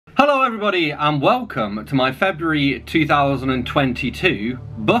Hello everybody and welcome to my February 2022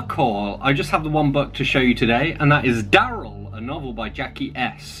 book haul. I just have the one book to show you today, and that is Darryl, a novel by Jackie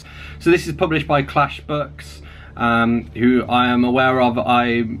S. So this is published by Clash Books, who I am aware of.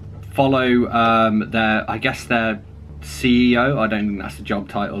 I follow their, I guess their CEO, I don't think that's the job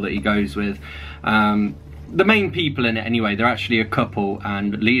title that he goes with. The main people in it anyway, they're actually a couple,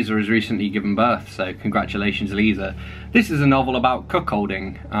 and Lisa has recently given birth, so congratulations Lisa. This is a novel about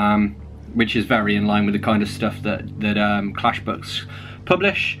cuckolding, which is very in line with the kind of stuff that Clash Books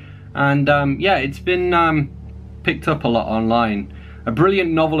publish, and yeah, it's been picked up a lot online. A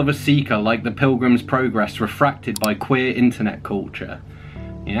brilliant novel of a seeker like the Pilgrim's Progress refracted by queer internet culture.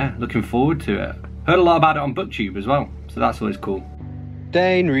 Yeah, looking forward to it. Heard a lot about it on BookTube as well, so that's always cool.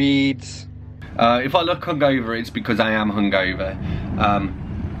 Dane reads. If I look hungover, it's because I am hungover.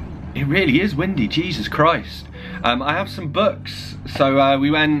 It really is windy, Jesus Christ. I have some books. So we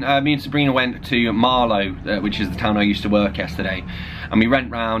went, me and Sabrina went to Marlow, which is the town I used to work yesterday, and we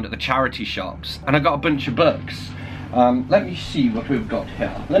went round at the charity shops, and I got a bunch of books. Let me see what we've got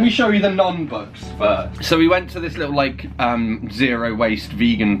here. Let me show you the non-books first. So we went to this little like zero waste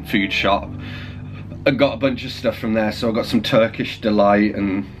vegan food shop. I got a bunch of stuff from there. So I got some Turkish delight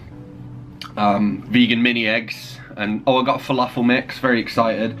and vegan mini eggs, and oh, I got a falafel mix, very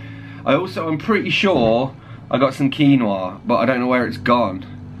excited. I also, I'm pretty sure I got some quinoa, but I don't know where it's gone.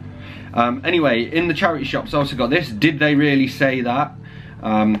 Anyway, in the charity shops I also got this, Did They Really Say That?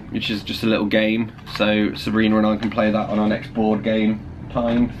 Which is just a little game, so Sabrina and I can play that on our next board game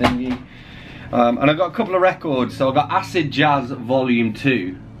time thingy. And I got a couple of records, so I got Acid Jazz Volume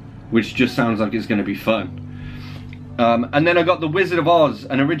 2, which just sounds like it's going to be fun. And then I got The Wizard of Oz,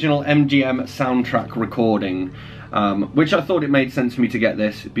 an original MGM soundtrack recording, which I thought it made sense for me to get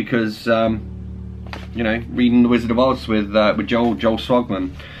this because, you know, reading The Wizard of Oz with Joel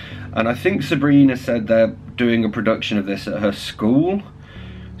Swogman. And I think Sabrina said they're doing a production of this at her school,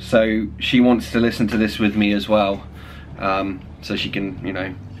 so she wants to listen to this with me as well, so she can, you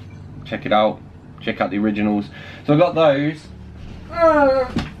know, check it out, check out the originals. So I got those.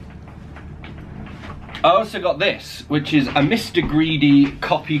 I also got this, which is a Mr. Greedy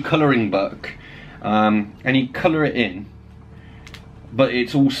copy colouring book, and you colour it in, but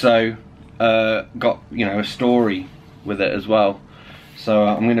it's also got, you know, a story with it as well. So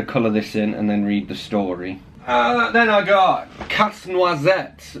I'm going to colour this in and then read the story. Then I got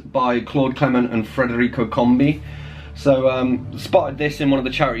Casse-Noisette by Claude, Clement and Federico Combi. So spotted this in one of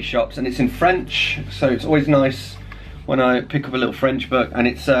the charity shops, and it's in French, so it's always nice when I pick up a little French book, and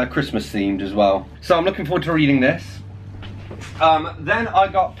it's Christmas themed as well. So I'm looking forward to reading this. Then I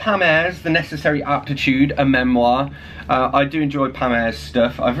got Pam Ayres, The Necessary Aptitude, a memoir. I do enjoy Pam Ayres'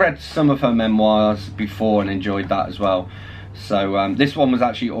 stuff. I've read some of her memoirs before and enjoyed that as well. So this one was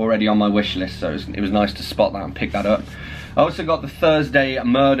actually already on my wish list, so it was nice to spot that and pick that up. I also got The Thursday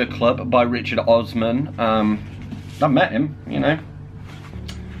Murder Club by Richard Osman. I met him, you know.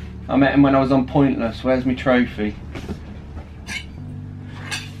 I met him when I was on Pointless. Where's my trophy?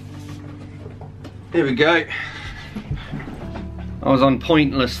 Here we go. I was on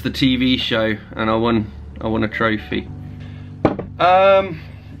Pointless, the TV show, and I won a trophy.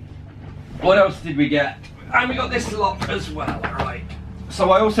 What else did we get? And we got this lot as well, right.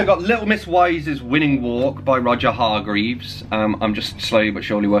 So I also got Little Miss Wise's Winning Walk by Roger Hargreaves. I'm just slowly but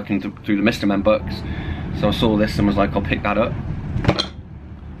surely working through the Mr. Men books. So I saw this and was like, I'll pick that up.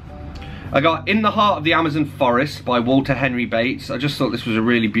 I got In the Heart of the Amazon Forest by Walter Henry Bates. I just thought this was a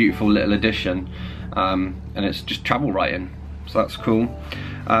really beautiful little edition. And it's just travel writing, so that's cool.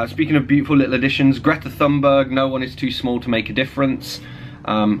 Speaking of beautiful little editions, Greta Thunberg, No One Is Too Small to Make a Difference.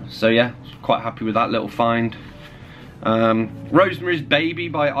 So yeah, quite happy with that little find. Rosemary's Baby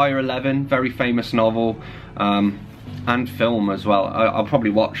by Ayres, Levin, very famous novel, and film as well. I'll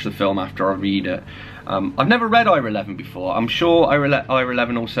probably watch the film after I read it. I've never read Ayres, Levin before. I'm sure Ayres,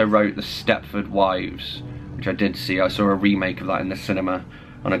 Levin also wrote The Stepford Wives, which I did see. I saw a remake of that in the cinema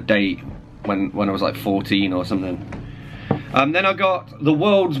on a date when I was like 14 or something. Then I got The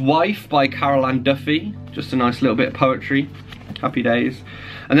World's Wife by Caroline Duffy, just a nice little bit of poetry, happy days.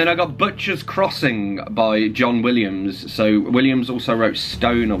 And then I got Butcher's Crossing by John Williams. So Williams also wrote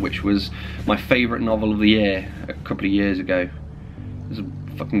Stoner, which was my favourite novel of the year a couple of years ago. There's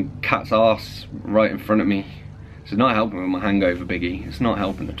a fucking cat's arse right in front of me. It's not helping with my hangover, Biggie. It's not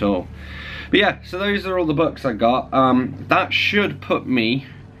helping at all. But yeah, so those are all the books I got. That should put me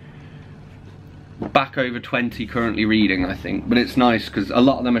back over 20 currently reading, I think, but it's nice because a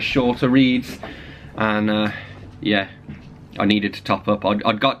lot of them are shorter reads, and yeah, I needed to top up.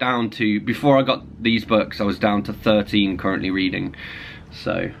 I'd got down to, before I got these books, I was down to 13 currently reading,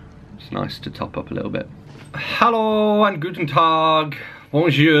 so It's nice to top up a little bit. Hello and guten Tag,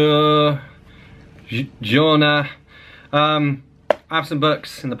 bonjour, Jonah. I have some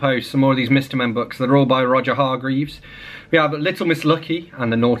books in the post, some more of these Mr. Men books. They're all by Roger Hargreaves. We have Little Miss Lucky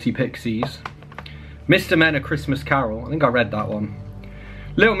and the Naughty Pixies. Mr. Men, A Christmas Carol, I think I read that one.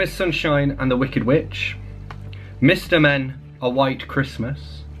 Little Miss Sunshine and the Wicked Witch. Mr. Men, A White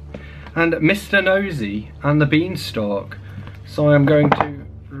Christmas. And Mr. Nosey and the Beanstalk. So I'm going to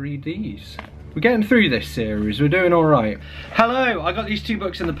read these. We're getting through this series, we're doing all right. Hello, I got these two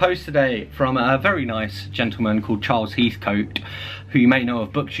books in the post today from a very nice gentleman called Charles Heathcote, who you may know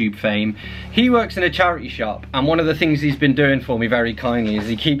of BookTube fame. He works in a charity shop, and one of the things he's been doing for me very kindly is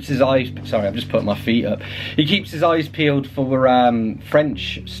he keeps his eyes, sorry, I've just put my feet up. He keeps his eyes peeled for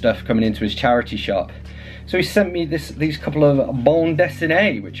French stuff coming into his charity shop. So he sent me these couple of bande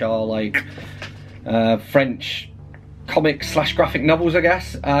dessinées, which are like French comic slash graphic novels, I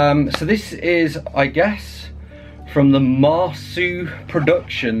guess. So this is, I guess, from the Marsu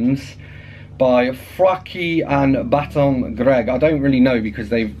Productions by Fraki and Batem Greg. I don't really know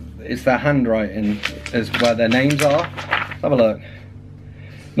because it's their handwriting is where their names are. Let's have a look.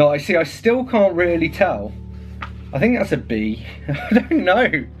 No, I see, I still can't really tell. I think that's a B. I don't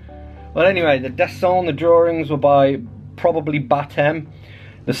know. Well, anyway, the dessin, the drawings were by probably Batem.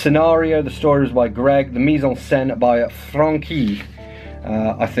 The scenario, the story was by Greg. The mise en scène by Frankie.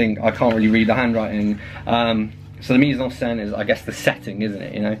 I think, I can't really read the handwriting. So the mise en scène is, I guess, the setting, isn't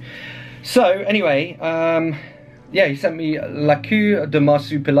it, you know? So, anyway, yeah, he sent me La Queue de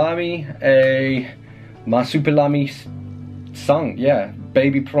Marsupilani, a Marsupilani song, yeah,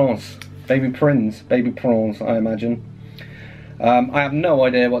 Baby Prinz, I imagine. I have no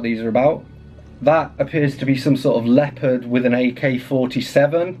idea what these are about. That appears to be some sort of leopard with an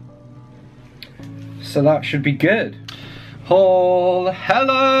AK-47. So that should be good. Oh,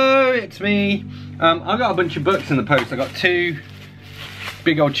 hello, it's me. I've got a bunch of books in the post. I got two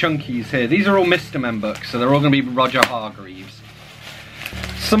big old chunkies here. These are all Mr. Men books, so they're all going to be Roger Hargreaves.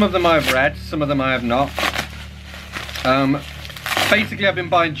 Some of them I've read, some of them I have not. Basically, I've been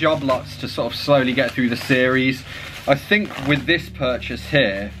buying job lots to sort of slowly get through the series. I think with this purchase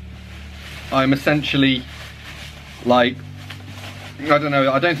here, I'm essentially like, I don't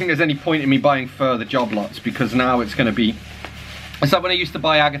know, I don't think there's any point in me buying further job lots because now it's going to be, it's like when I used to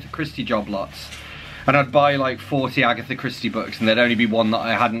buy Agatha Christie job lots and I'd buy like 40 Agatha Christie books and there'd only be one that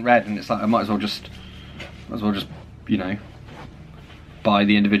I hadn't read, and it's like I might as well just, you know, buy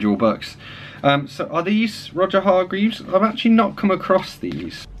the individual books. So are these Roger Hargreaves? I've actually not come across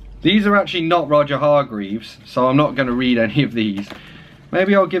these. These are actually not Roger Hargreaves, so I'm not going to read any of these.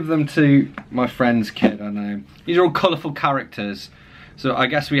 Maybe I'll give them to my friend's kid, I don't know. These are all Colourful Characters. So I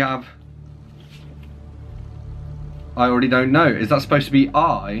guess we have, I already don't know. Is that supposed to be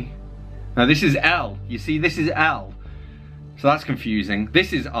I? No, this is L. You see, this is L. So that's confusing.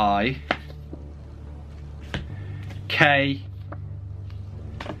 This is I. K.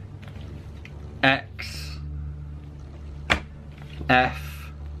 X.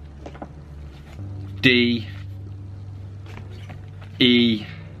 F. D. E,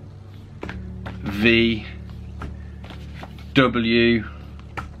 V, W,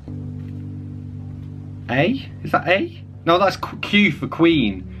 A? Is that A? No, that's Q for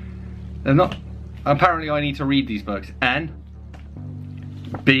Queen. They're not, apparently I need to read these books. N,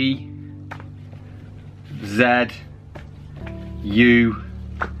 B, Z, U,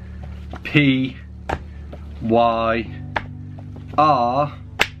 P, Y, R,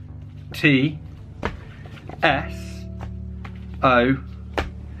 T, S, O,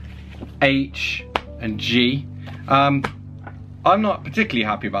 H, and G. I'm not particularly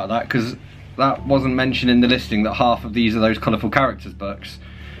happy about that because that wasn't mentioned in the listing that half of these are those Colourful Characters books.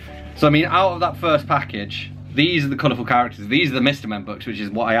 So I mean, out of that first package, these are the Colourful Characters, these are the Mr. Men books, which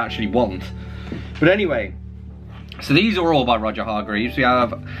is what I actually want. But anyway, so these are all by Roger Hargreaves. We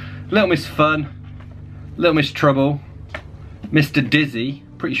have Little Miss Fun, Little Miss Trouble, Mr. Dizzy,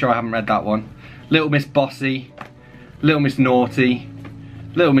 pretty sure I haven't read that one, Little Miss Bossy, Little Miss Naughty,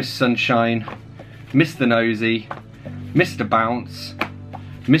 Little Miss Sunshine, Mr. Nosey, Mr. Bounce,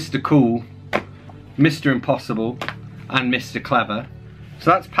 Mr. Cool, Mr. Impossible, and Mr. Clever. So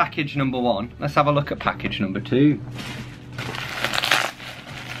that's package number 1. Let's have a look at package number 2.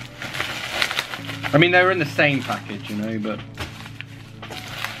 I mean, they were in the same package, you know, but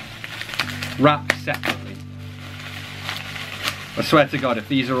wrapped separately. I swear to God, if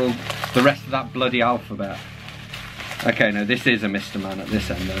these are all the rest of that bloody alphabet. Okay, no, this is a Mr. Man at this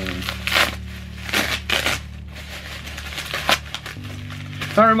end.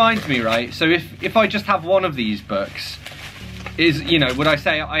 That reminds me, right, so if I just have one of these books, is, you know, would I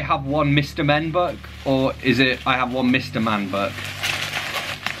say I have one Mr. Men book, or is it I have one Mr. Man book?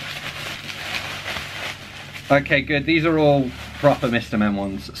 Okay, good. These are all proper Mr. Men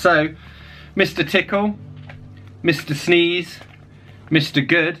ones. So, Mr. Tickle, Mr. Sneeze, Mr.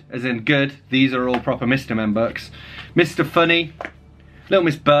 Good, as in good. These are all proper Mr. Men books. Mr. Funny, Little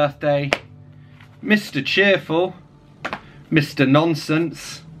Miss Birthday, Mr. Cheerful, Mr.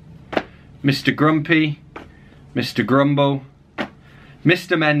 Nonsense, Mr. Grumpy, Mr. Grumble,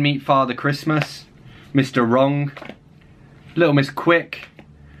 Mr. Men Meet Father Christmas, Mr. Wrong, Little Miss Quick,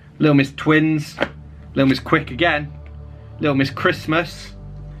 Little Miss Twins, Little Miss Quick again, Little Miss Christmas,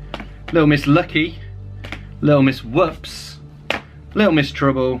 Little Miss Lucky, Little Miss Whoops, Little Miss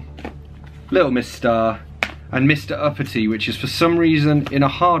Trouble, Little Miss Star, and Mr. Uppity, which is for some reason in a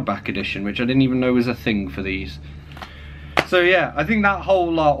hardback edition, which I didn't even know was a thing for these. So yeah, I think that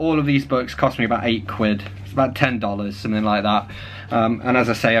whole lot, all of these books cost me about £8. It's about $10, something like that. And as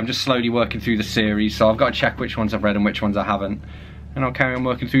I say, I'm just slowly working through the series, so I've got to check which ones I've read and which ones I haven't. And I'll carry on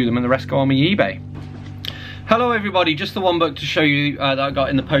working through them and the rest go on my eBay. Hello everybody, just the one book to show you that I got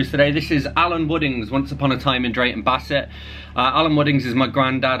in the post today. This is Alan Wooding's Once Upon a Time in Drayton Bassett. Alan Wooding's is my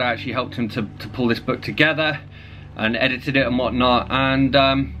granddad. I actually helped him to pull this book together and edited it and whatnot, and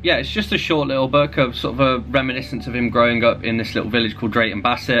yeah, it's just a short little book of sort of a reminiscence of him growing up in this little village called Drayton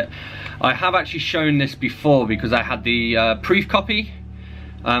Bassett. I have actually shown this before because I had the proof copy,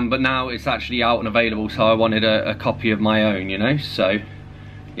 but now it's actually out and available, so I wanted a copy of my own, you know, so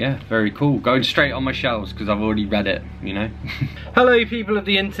yeah, very cool. Going straight on my shelves because I've already read it, you know. Hello people of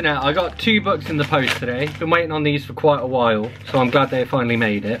the internet, I got 2 books in the post today. Been waiting on these for quite a while, so I'm glad they finally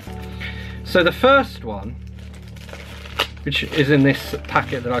made it. So the first one, which is in this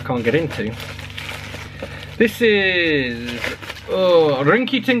packet that I can't get into. This is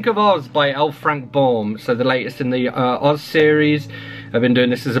Rinky Tink of Oz by L. Frank Baum. So the latest in the Oz series. I've been doing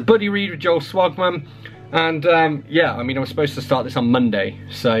this as a buddy read with Joel Swagman. And yeah, I mean, I was supposed to start this on Monday,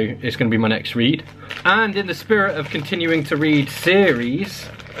 so it's going to be my next read. And in the spirit of continuing to read series,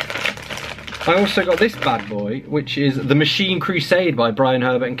 I also got this bad boy, which is The Machine Crusade by Brian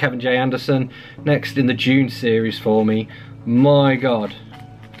Herbert and Kevin J. Anderson. Next in the June series for me. My god.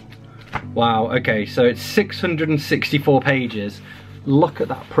 Wow, okay, so it's 664 pages. Look at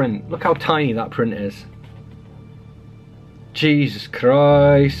that print. Look how tiny that print is. Jesus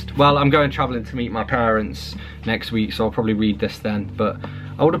Christ. Well, I'm going travelling to meet my parents next week, so I'll probably read this then. But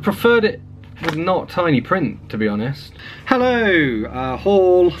I would have preferred it with not tiny print, to be honest. Hello,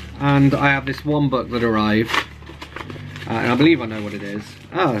 haul, and I have this one book that arrived. And I believe I know what it is.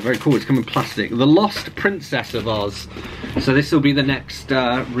 Ah, very cool, it's come in plastic. The Lost Princess of Oz. So this will be the next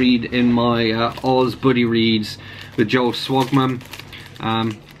read in my Oz buddy reads with Joel Swagman.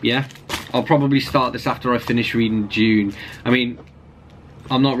 Yeah, I'll probably start this after I finish reading June. I mean,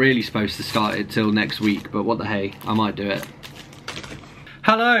 I'm not really supposed to start it till next week, but what the hey, I might do it.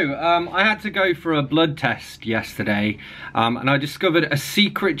 Hello, I had to go for a blood test yesterday, and I discovered a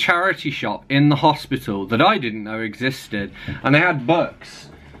secret charity shop in the hospital that I didn't know existed, and they had books.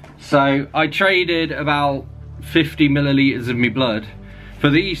 So I traded about 50 millilitres of my blood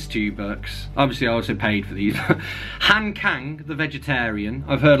for these 2 books. Obviously I also paid for these. Han Kang, the Vegetarian.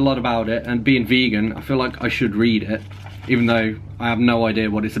 I've heard a lot about it, and being vegan, I feel like I should read it, even though I have no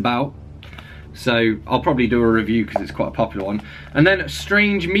idea what it's about. So I'll probably do a review because it's quite a popular one. And then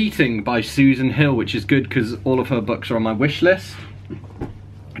Strange Meeting by Susan Hill, which is good because all of her books are on my wish list.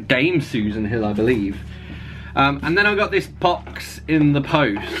 Dame Susan Hill, I believe. And then I got this box in the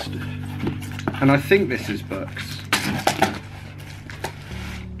post, and I think this is books.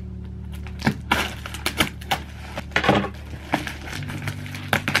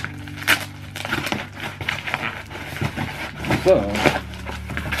 So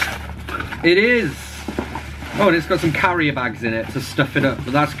it is. Oh, and it's got some carrier bags in it to stuff it up,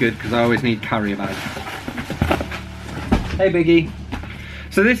 but that's good because I always need carrier bags. Hey Biggie.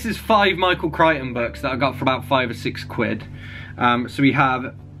 So this is 5 Michael Crichton books that I got for about 5 or 6 quid. So we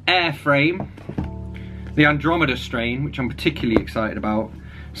have Airframe, The Andromeda Strain, which I'm particularly excited about,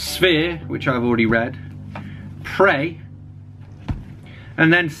 Sphere, which I've already read, Prey,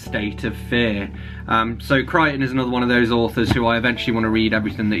 and then State of Fear. So Crichton is another one of those authors who I eventually want to read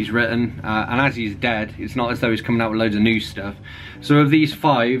everything that he's written, and as he's dead, it's not as though he's coming out with loads of new stuff. So of these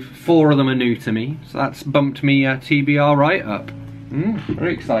 5, 4 of them are new to me, so that's bumped me TBR right up.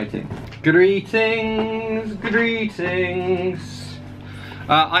 Very exciting. Greetings, greetings.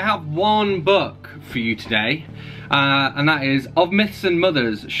 I have one book for you today. and that is Of Myths and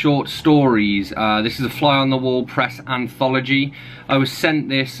Mothers Short Stories. This is a fly on the wall press anthology. I was sent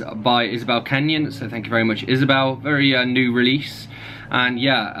this by Isabel Kenyon, so thank you very much, Isabel. Very new release. And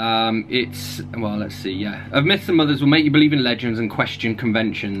yeah, it's, well, let's see, yeah. Of Myths and Mothers will make you believe in legends and question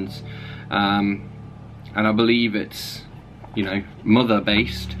conventions. And I believe it's, you know,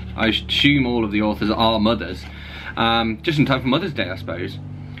 mother-based. I assume all of the authors are mothers. Just in time for Mother's Day, I suppose.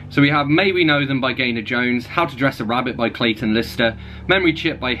 So we have May We Know Them by Gaynor Jones, How to Dress a Rabbit by Clayton Lister, Memory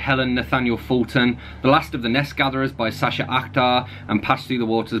Chip by Helen Nathaniel Fulton, The Last of the Nest Gatherers by Sasha Akhtar, and Pass Through the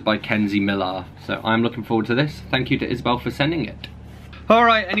Waters by Kenzie Millar. So I'm looking forward to this. Thank you to Isabel for sending it.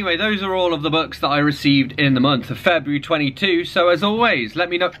 Alright, anyway, those are all of the books that I received in the month of February 22, so as always, let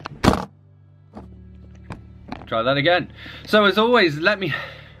me know... Try that again. So as always, let me...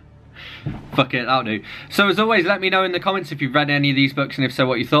 Fuck it, that'll do. So as always, let me know in the comments if you've read any of these books, and if so,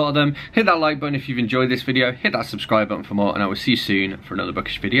 what you thought of them. Hit that like button if you've enjoyed this video, hit that subscribe button for more, and I will see you soon for another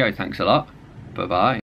bookish video. Thanks a lot. Bye-bye.